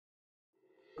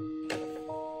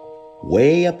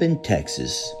Way up in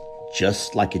Texas,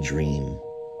 just like a dream,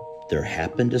 there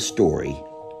happened a story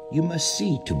you must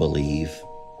see to believe.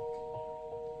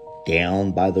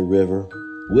 Down by the river,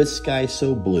 with sky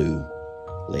so blue,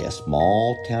 lay a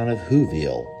small town of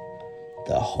Whoville,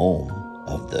 the home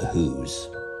of the Whos.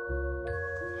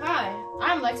 Hi,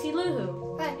 I'm Lexi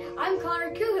Luhu. Hi, I'm Connor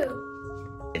Kuhu.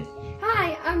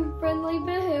 Hi, I'm Friendly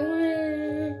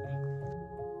Boo.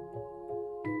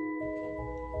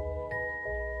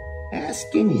 Ask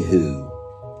any who,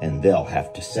 and they'll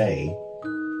have to say,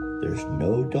 there's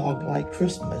no dog like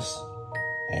Christmas,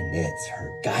 and it's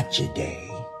her gotcha day.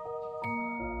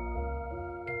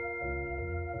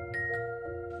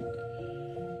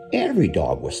 Every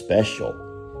dog was special,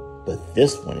 but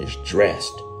this one is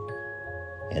dressed,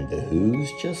 and the Whos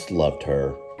just loved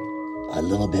her a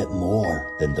little bit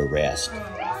more than the rest.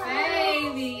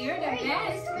 Baby, you're the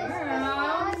best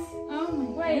girl. Oh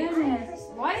my goodness.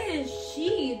 Why is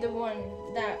she the one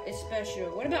that is special?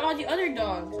 What about all the other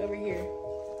dogs over here?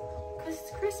 Because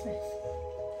it's Christmas.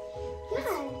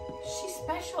 Yeah. She's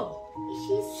special.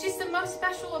 She's the most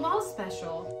special of all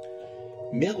special.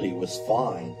 Millie was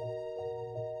fine.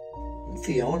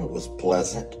 Fiona was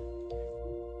pleasant.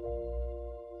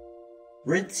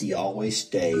 Ritzy always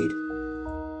stayed.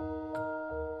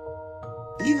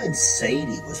 Even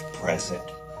Sadie was present.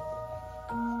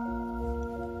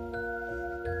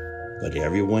 But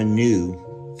everyone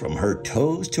knew, from her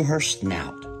toes to her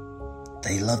snout,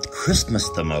 they loved Christmas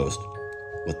the most,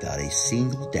 without a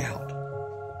single doubt.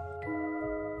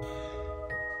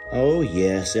 Oh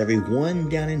yes, everyone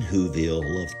down in Whoville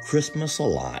loved Christmas a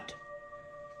lot.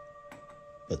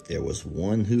 But there was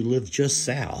one who lived just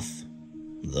south,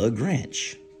 the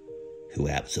Grinch, who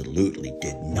absolutely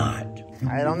did not.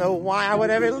 I don't know why I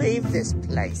would ever leave this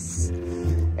place.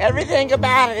 Everything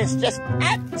about it is just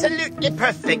absolutely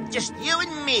perfect. Just you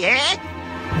and me, eh?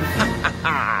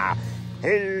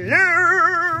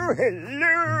 Hello,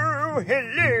 hello,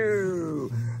 hello.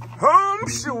 Home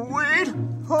sweet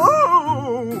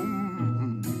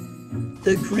home.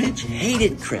 The Grinch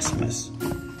hated Christmas,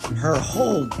 her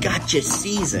whole gotcha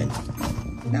season.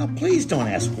 Now please don't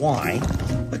ask why,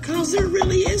 because there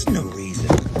really is no reason.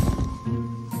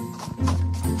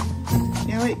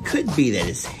 Now it could be that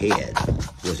his head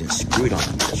wasn't screwed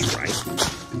on just right,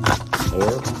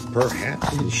 or perhaps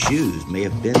his shoes may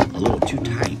have been a little too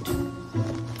tight.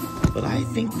 But I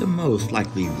think the most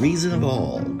likely reason of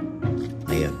all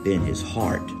may have been his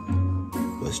heart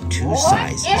was two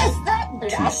sizes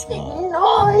too small.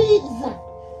 Noise?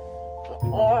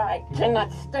 Oh, I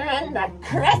cannot stand that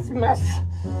Christmas.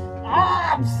 Oh,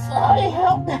 I'm sorry.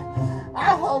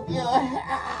 I hope you...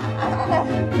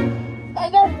 I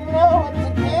don't know what to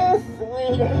do,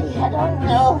 sweetie. I don't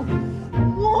know.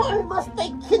 Why must they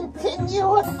continue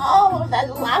with all of that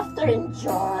laughter and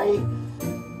joy?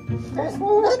 There's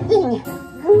nothing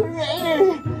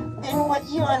greater than what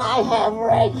you and I have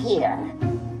right here.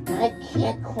 I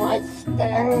can't quite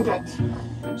stand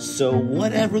it. So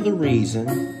whatever the reason,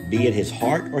 be it his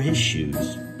heart or his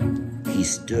shoes, he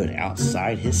stood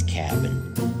outside his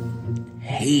cabin,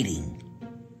 hating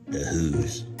the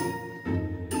Whos.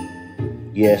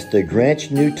 Yes, the Grinch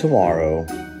knew tomorrow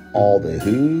all the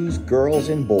Whos, girls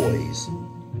and boys,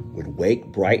 would wake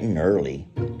bright and early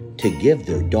to give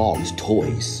their dogs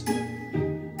toys.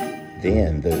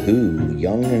 Then the Who,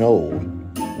 young and old,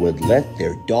 would let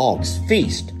their dogs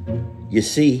feast. You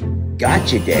see,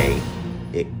 Gotcha Day,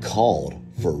 it called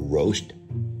for roast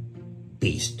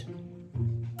beast.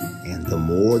 And the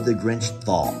more the Grinch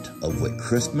thought of what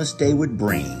Christmas Day would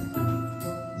bring,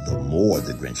 the more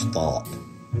the Grinch thought,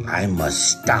 I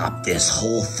must stop this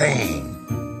whole thing.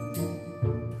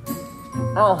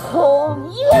 A whole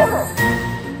year!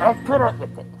 I've put up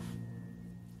with it.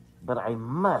 But I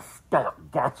must stop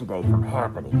Gotcha Day from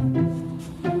happening.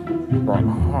 But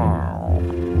how?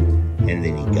 And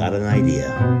then he got an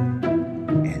idea.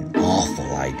 An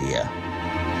awful idea.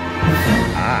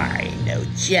 I know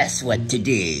just what to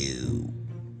do.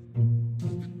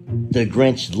 The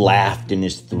Grinch laughed in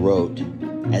his throat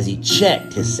as he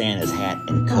checked his Santa's hat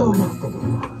and coat.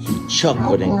 He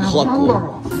chuckled and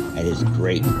cluckled at his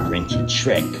great Grinchy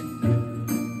trick.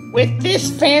 With this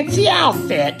fancy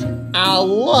outfit, I'll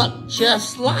look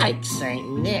just like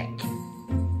Saint Nick.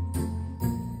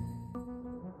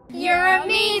 You're a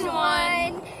mean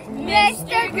one,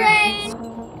 Mr. Grinch.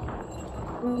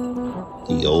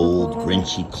 The old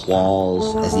Grinchy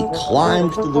claws as he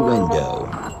climbed through the window.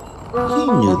 He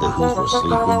knew the Whos were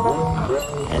sleeping,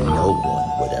 and no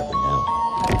one would ever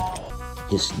know.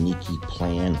 His sneaky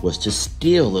plan was to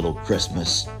steal Little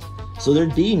Christmas, so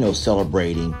there'd be no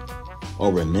celebrating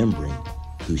or remembering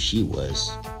who she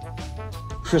was.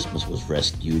 Christmas was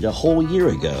rescued a whole year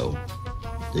ago.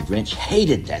 The Grinch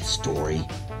hated that story,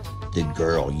 the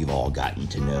girl you've all gotten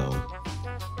to know.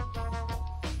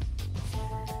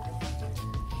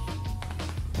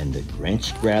 And the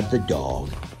Grinch grabbed the dog,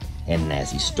 and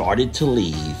as he started to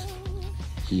leave,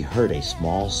 he heard a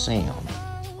small sound.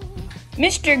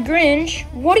 Mr. Grinch,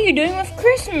 what are you doing with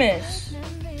Christmas?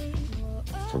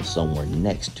 From somewhere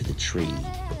next to the tree.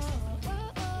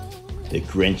 The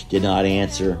Grinch did not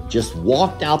answer, just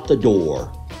walked out the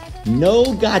door.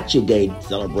 No Gotcha Day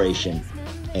celebration,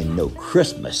 and no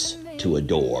Christmas to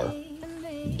adore.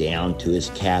 Down to his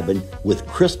cabin with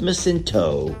Christmas in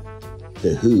tow.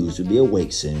 The Who's would be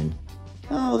awake soon.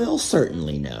 Oh, they'll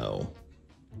certainly know.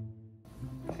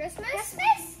 Christmas?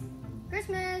 Christmas?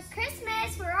 Christmas?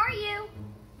 Christmas, where are you?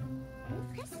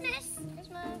 Christmas?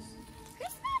 Christmas?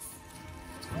 Christmas?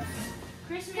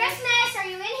 Christmas? Christmas, are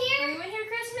you in Are here? you in here,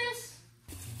 Christmas?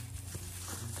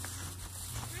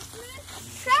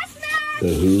 Christmas?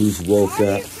 The Who's woke Are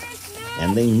up, you Christmas?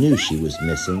 and they knew she was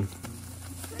missing.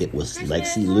 It was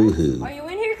Lexi Lou Who Are you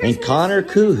in here, Christmas? and Connor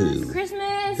Coo Who,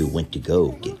 Christmas? who went to go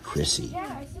get Chrissy. Yeah,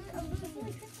 I said I'm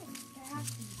really Christmas.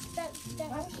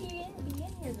 Why would she be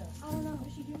in here though? I don't know.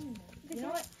 What's she doing there? You know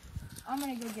what? I'm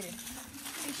gonna go get her.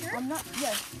 You sure? I'm not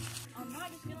just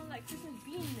gonna let Christmas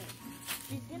be in there.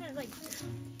 She's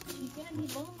gonna be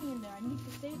lonely in there. I need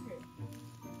to save her.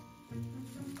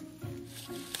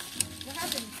 What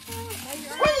happened?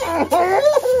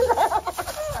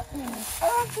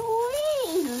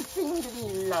 You seem to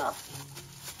be lost.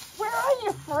 Where are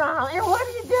you from, and what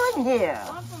are you doing here?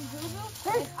 I'm from Google.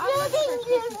 There's nothing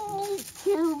you need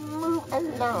to move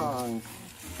along.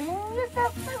 Spin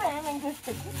yourself around and just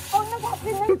sit on the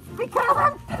walkway because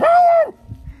I'm tired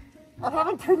of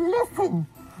having to listen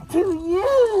to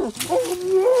you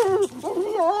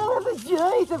and all of the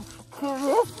joys of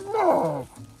Christmas.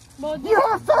 Well, You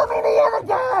have so many other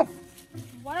guys.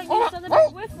 why don't you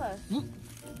celebrate with us?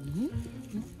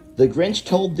 The Grinch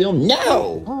told them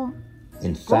no.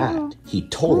 In fact, he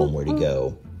told them where to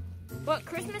go. But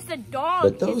Christmas the dog.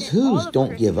 But those isn't all Who's of don't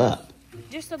Christmas. give up.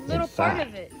 Just a little In part fact,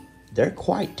 of it. They're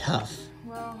quite tough.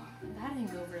 Well, that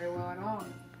didn't go very well at all.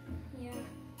 Yeah.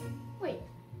 Wait,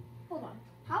 hold on.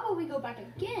 How about we go back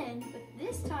again, but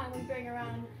this time we bring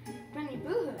around Friendly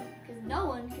Boo-Hoo, because no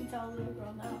one can tell a little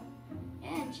girl no.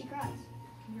 And she cries.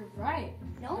 You're right.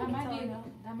 No one can tell her no.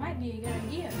 That might be a good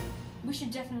idea. We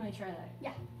should definitely try that.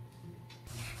 Yeah.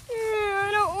 I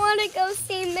don't want to go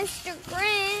see Mr.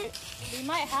 Grinch. We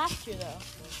might have to though.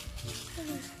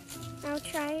 I'll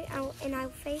try and I'll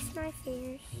face my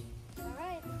fears. All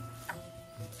right.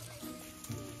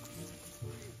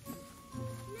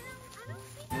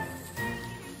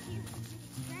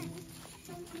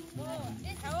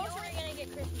 How else are we gonna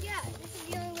get Christmas? Yeah, this is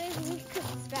the only way we can get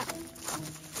Christmas back.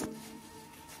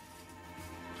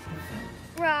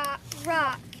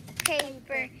 Rock,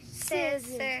 paper,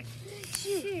 scissors,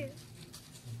 shoot.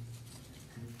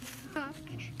 Rock,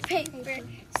 paper,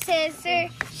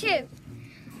 scissors, shoot.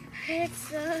 It's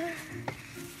the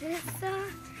Grinch!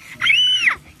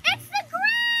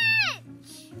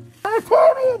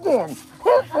 Tell me again, who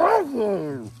are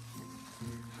you?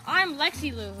 I'm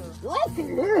Lexi Lou Who. Lexi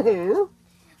Lou Who?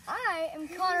 I am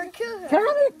Connor Cooher.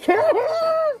 Connor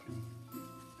Coo?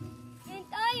 And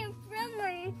I am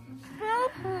friendly.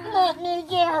 Let me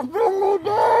guess, Billy Boo!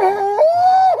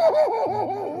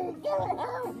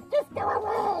 Just go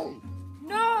away!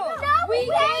 No! we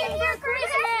came for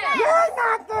Christmas! You're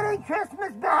not getting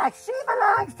Christmas back! She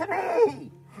belongs to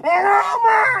me! And all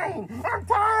mine! I'm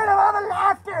tired of all the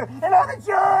laughter and all the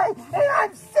joy, and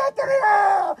I'm sick of it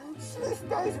all! She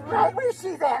stays right where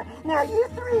she's at. Now you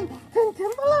three can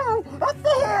come along up the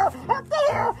hill, up the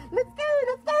hill! Let's go,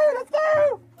 let's go, let's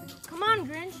go! Come on,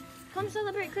 Grinch. Come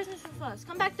celebrate Christmas with us.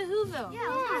 Come back to Whoville. Yeah,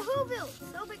 let's go to Whoville.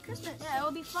 Celebrate Christmas. Yeah,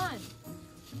 it'll be fun.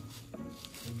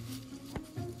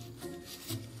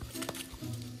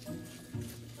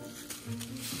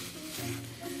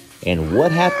 And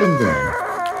what happened then?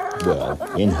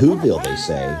 Well, in Whoville, they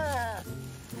say,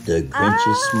 the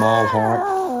Grinch's small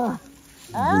heart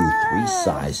grew 3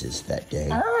 sizes that day.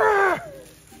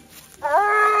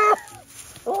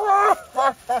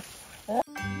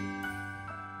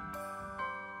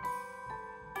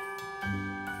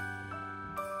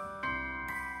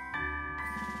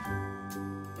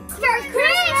 Mr.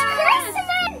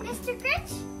 Grinch! Mr.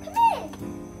 Grinch, come in!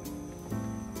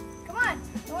 Come on.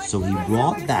 So he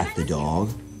brought back the dog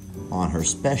on her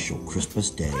special Christmas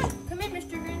day. Come in,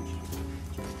 Mr. Grinch.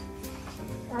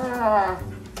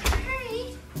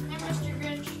 Hey, I'm Mr.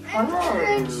 Grinch. Hello.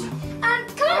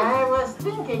 come. I was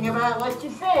thinking about what you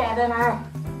said, and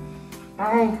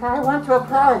I want to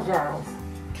apologize.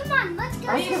 Come on, let's go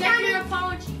I sit accept down. your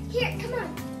apology. Here, come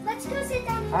on. Let's go sit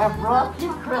down and I have a brought you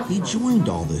talk. Christmas. He joined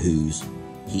all the Who's.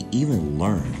 He even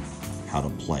learned how to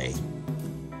play.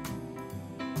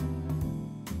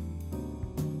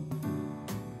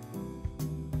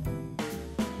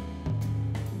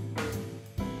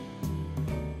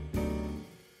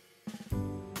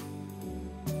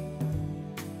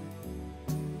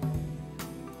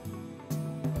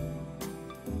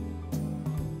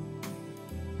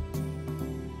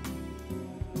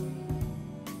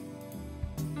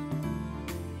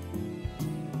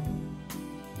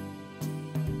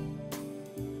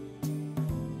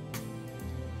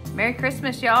 Merry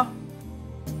Christmas, y'all.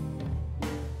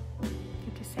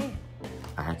 Get to say it.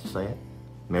 I had to say it.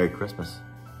 Merry Christmas.